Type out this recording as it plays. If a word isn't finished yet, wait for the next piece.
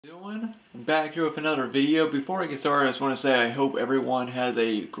Doing? I'm back here with another video. Before I get started, I just want to say I hope everyone has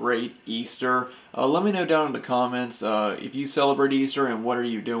a great Easter. Let me know down in the comments if you celebrate Easter and what are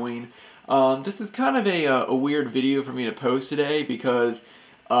you doing. This is kind of a weird video for me to post today because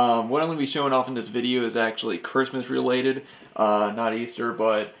what I'm going to be showing off in this video is actually Christmas related, not Easter,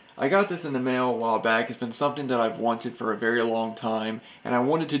 but I got this in the mail a while back. It's been something that I've wanted for a very long time, and I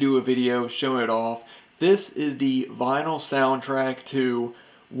wanted to do a video showing it off. This is the vinyl soundtrack to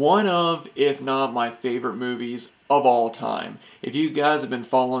one of, if not my favorite movies of all time. If you guys have been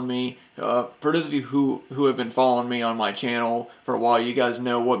following me, for those of you who have been following me on my channel for a while, you guys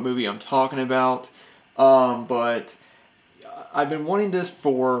know what movie I'm talking about. But I've been wanting this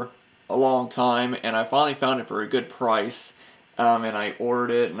for a long time, and I finally found it for a good price. And I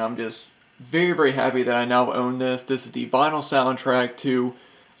ordered it, and I'm just very, very happy that I now own this. This is the vinyl soundtrack to,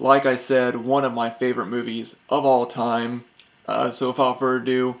 like I said, one of my favorite movies of all time. So without further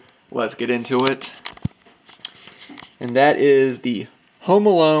ado, let's get into it. And that is the Home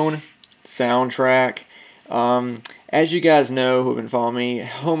Alone soundtrack. As you guys know who have been following me,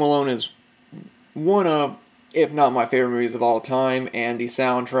 Home Alone is one of, if not my favorite movies of all time, and the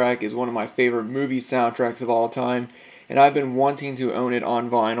soundtrack is one of my favorite movie soundtracks of all time. And I've been wanting to own it on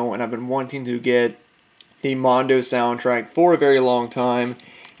vinyl, and I've been wanting to get the Mondo soundtrack for a very long time,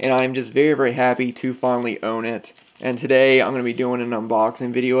 and I'm just very, very happy to finally own it. And today I'm going to be doing an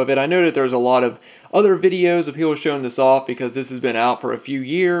unboxing video of it. I know that there's a lot of other videos of people showing this off because this has been out for a few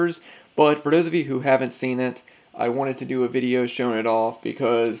years, but for those of you who haven't seen it, I wanted to do a video showing it off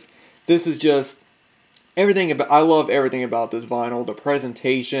because this is just everything about, I love everything about this vinyl, the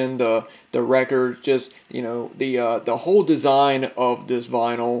presentation, the record, just, you know, the whole design of this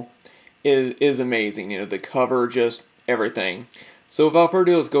vinyl is amazing. You know, the cover, just everything. So without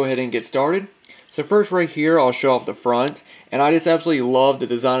further ado, let's go ahead and get started. So first right here, I'll show off the front, and I just absolutely love the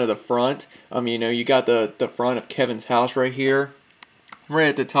design of the front. You know, you got the front of Kevin's house right here. Right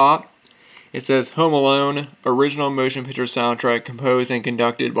at the top, it says Home Alone, original motion picture soundtrack composed and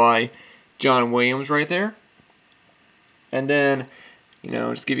conducted by John Williams right there. And then, you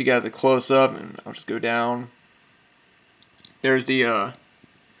know, just give you guys a close-up, and I'll just go down. There's the, you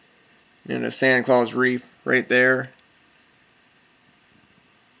know, the Santa Claus wreath right there.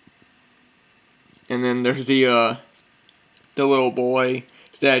 And then there's the little boy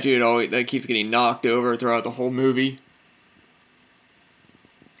statue that keeps getting knocked over throughout the whole movie.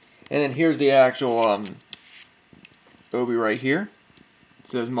 And then here's the actual Obi right here. It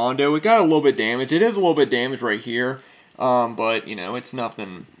says Mondo. It got a little bit damaged. It is a little bit damaged right here, but you know, it's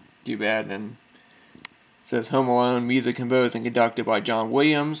nothing too bad. And it says Home Alone, music composed and conducted by John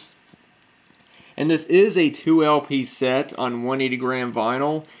Williams. And this is a 2 LP set on 180 gram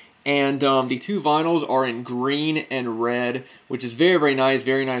vinyl. And the two vinyls are in green and red, which is very, very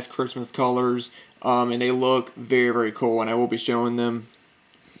nice Christmas colors. And they look very, very cool, and I will be showing them.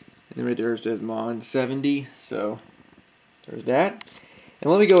 And then right there it says Mon 70, so there's that. And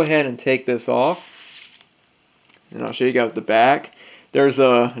let me go ahead and take this off, and I'll show you guys the back. There's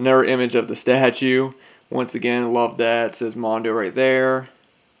another image of the statue. Once again, love that. It says Mondo right there.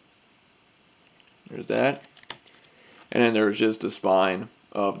 There's that. And then there's just the spine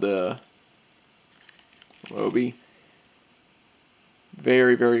of the Obi.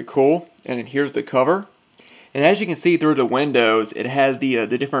 Very, very cool. And then here's the cover. And as you can see through the windows, it has the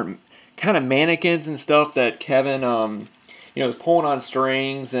different kind of mannequins and stuff that Kevin, you know, is pulling on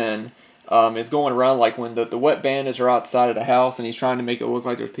strings and is going around, like when the wet bandits are outside of the house and he's trying to make it look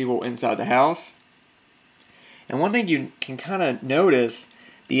like there's people inside the house. And one thing you can kind of notice,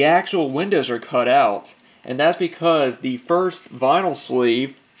 the actual windows are cut out. And that's because the first vinyl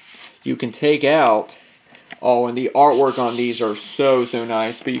sleeve you can take out. Oh, and the artwork on these are so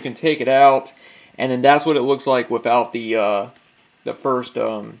nice. But you can take it out, and then that's what it looks like without the first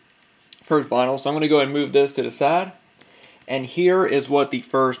vinyl. So I'm going to go ahead and move this to the side. And here is what the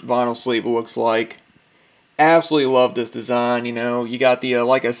first vinyl sleeve looks like. Absolutely love this design. You know, you got the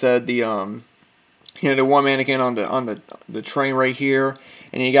like I said, the you know, the one mannequin on the train right here.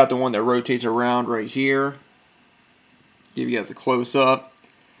 And you got the one that rotates around right here. Give you guys a close up.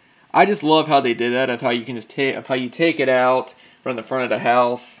 I just love how they did that. Of how you can just take it out from the front of the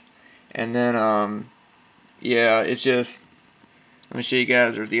house, and then yeah, it's just. Let me show you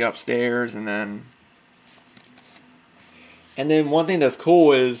guys. There's the upstairs, and then one thing that's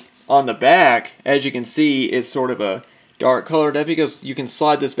cool is on the back, as you can see, it's sort of a dark color. That's because you can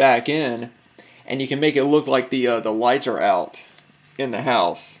slide this back in, and you can make it look like the lights are out in the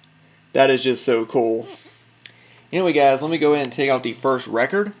house. That is just so cool. Anyway guys, let me go ahead and take out the first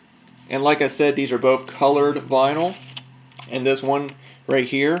record. And like I said, these are both colored vinyl. And this one right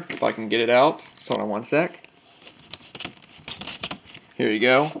here, if I can get it out. So hold on one sec. Here you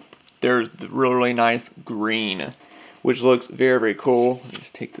go. There's the really nice green, which looks very, very cool. Let me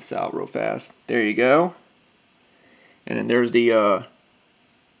just take this out real fast. There you go. And then there's the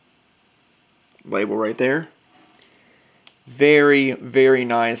label right there. Very, very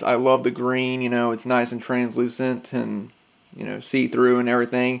nice. I love the green. You know, it's nice and translucent and, you know, see-through and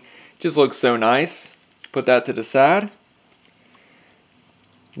everything. Just looks so nice. Put that to the side.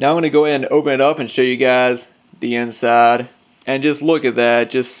 Now I'm going to go ahead and open it up and show you guys the inside. And just look at that.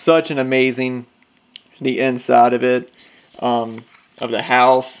 Just such an amazing, the inside of it, of the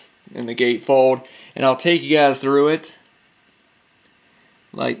house and the gatefold. And I'll take you guys through it.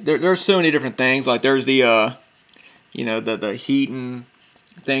 Like, there's so many different things. Like, there's the, you know, the heating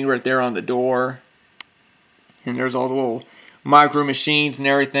thing right there on the door. And there's all the little micro machines and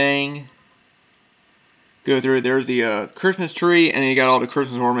everything. Go through, there's the Christmas tree, and then you got all the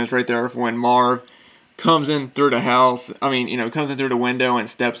Christmas ornaments right there for when Marv comes in through the house. I mean, you know, comes in through the window and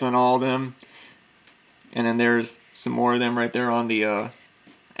steps on all of them. And then there's some more of them right there on the,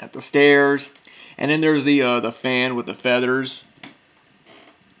 at the stairs. And then there's the fan with the feathers.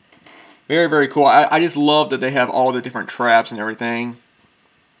 Very, very cool. I just love that they have all the different traps and everything.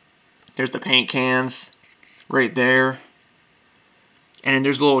 There's the paint cans right there. And then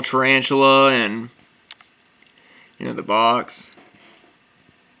there's a little tarantula and, you know, the box.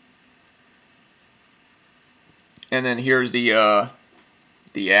 And then here's the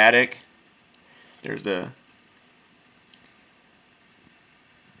attic. There's the,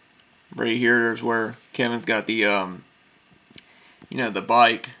 right here, there's where Kevin's got the, you know, the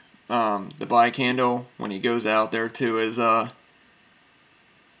bike handle when he goes out there to his, to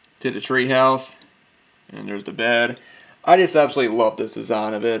the tree house. And there's the bed. I just absolutely love this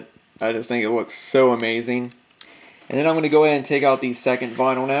design of it. I just think it looks so amazing. And then I'm going to go ahead and take out the second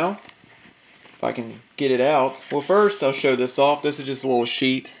vinyl now. If I can get it out. Well, first I'll show this off. This is just a little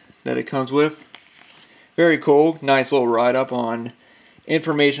sheet that it comes with. Very cool. Nice little write-up on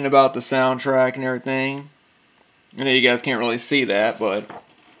information about the soundtrack and everything. I know you guys can't really see that, but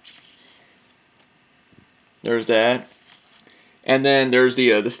there's that. And then there's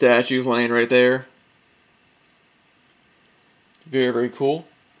the statue laying right there. Very, very cool.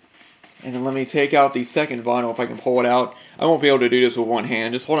 And then let me take out the second vinyl if I can pull it out. I won't be able to do this with one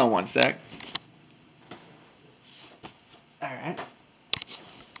hand. Just hold on one sec. Alright.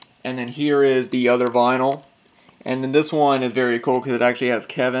 And then here is the other vinyl. And then this one is very cool because it actually has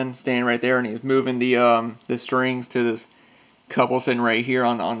Kevin standing right there and he's moving the strings to this couple sitting right here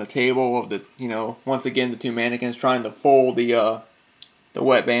on the table of the, you know, once again the two mannequins trying to fold the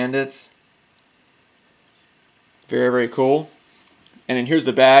Wet Bandits. Very, very cool. And then here's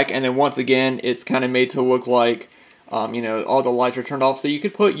the back, and then once again, it's kind of made to look like, you know, all the lights are turned off. So you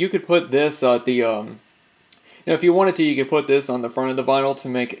could put this at the, you know, if you wanted to, you could put this on the front of the vinyl to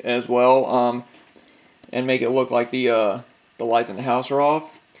make as well, and make it look like the lights in the house are off.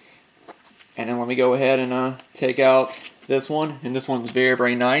 And then let me go ahead and take out this one, and this one's very,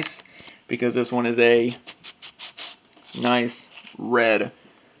 very nice because this one is a nice red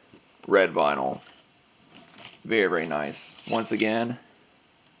vinyl. Very, very nice. Once again,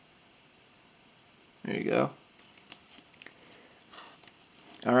 there you go.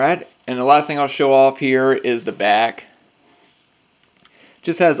 Alright, and the last thing I'll show off here is the back.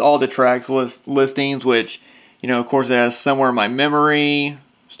 Just has all the tracks listings, which, you know, of course it has Somewhere in My Memory,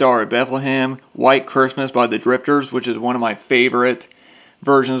 Star of Bethlehem, White Christmas by the Drifters, which is one of my favorite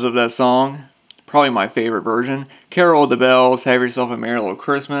versions of that song. Probably my favorite version. Carol of the Bells, Have Yourself a Merry Little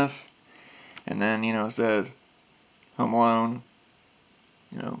Christmas. And then, you know, it says Home Alone,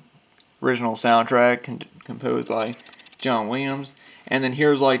 you know, original soundtrack composed by John Williams. And then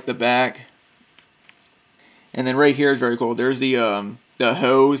here's like the back. And then right here is very cool. There's the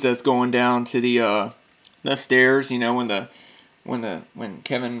hose that's going down to the stairs. You know, when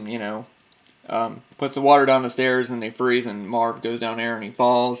Kevin, you know, puts the water down the stairs and they freeze and Marv goes down there and he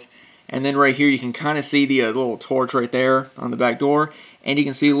falls. And then right here you can kind of see the little torch right there on the back door, and you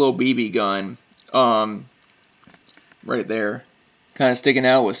can see a little BB gun right there, kind of sticking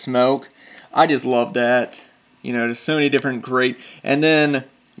out with smoke. I just love that. You know, there's so many different great. And then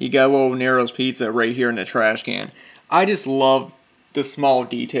you got a little Nero's Pizza right here in the trash can. I just love the small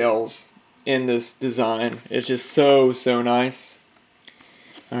details in this design. It's just so, so nice.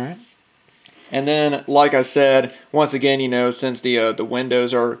 Alright. And then, like I said, once again, you know, since the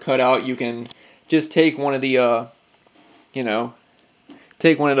windows are cut out, you can just take one of the, you know,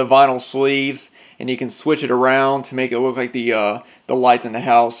 take one of the vinyl sleeves, and you can switch it around to make it look like the lights in the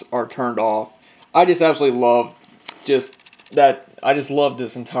house are turned off. I just absolutely love just that I just love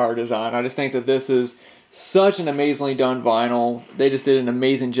this entire design. I just think that this is such an amazingly done vinyl. They just did an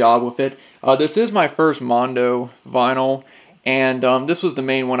amazing job with it. This is my first Mondo vinyl, and this was the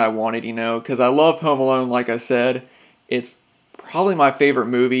main one I wanted, you know, because I love Home Alone, like I said. It's probably my favorite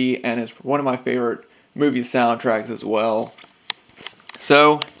movie, and it's one of my favorite movie soundtracks as well.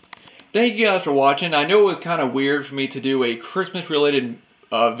 So, thank you guys for watching. I know it was kind of weird for me to do a Christmas-related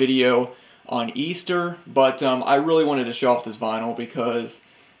video on Easter, but I really wanted to show off this vinyl because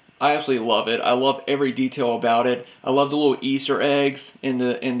I absolutely love it. I love every detail about it. I love the little Easter eggs in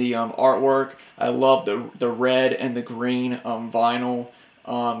the artwork. I love the red and the green vinyl.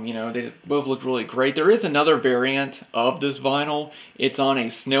 You know, they both look really great. There is another variant of this vinyl. It's on a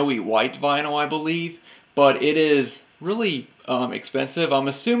snowy white vinyl, I believe, but it is really expensive. I'm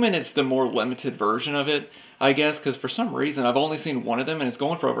assuming it's the more limited version of it, I guess, because for some reason I've only seen one of them and it's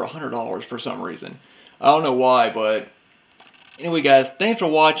going for over $100 for some reason. I don't know why, but anyway, guys, thanks for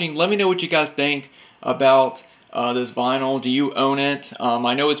watching. Let me know what you guys think about this vinyl. Do you own it?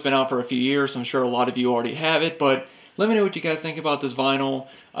 I know it's been out for a few years. I'm sure a lot of you already have it, but let me know what you guys think about this vinyl.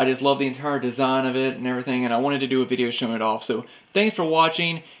 I just love the entire design of it and everything, and I wanted to do a video showing it off. So thanks for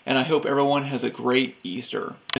watching, and I hope everyone has a great Easter.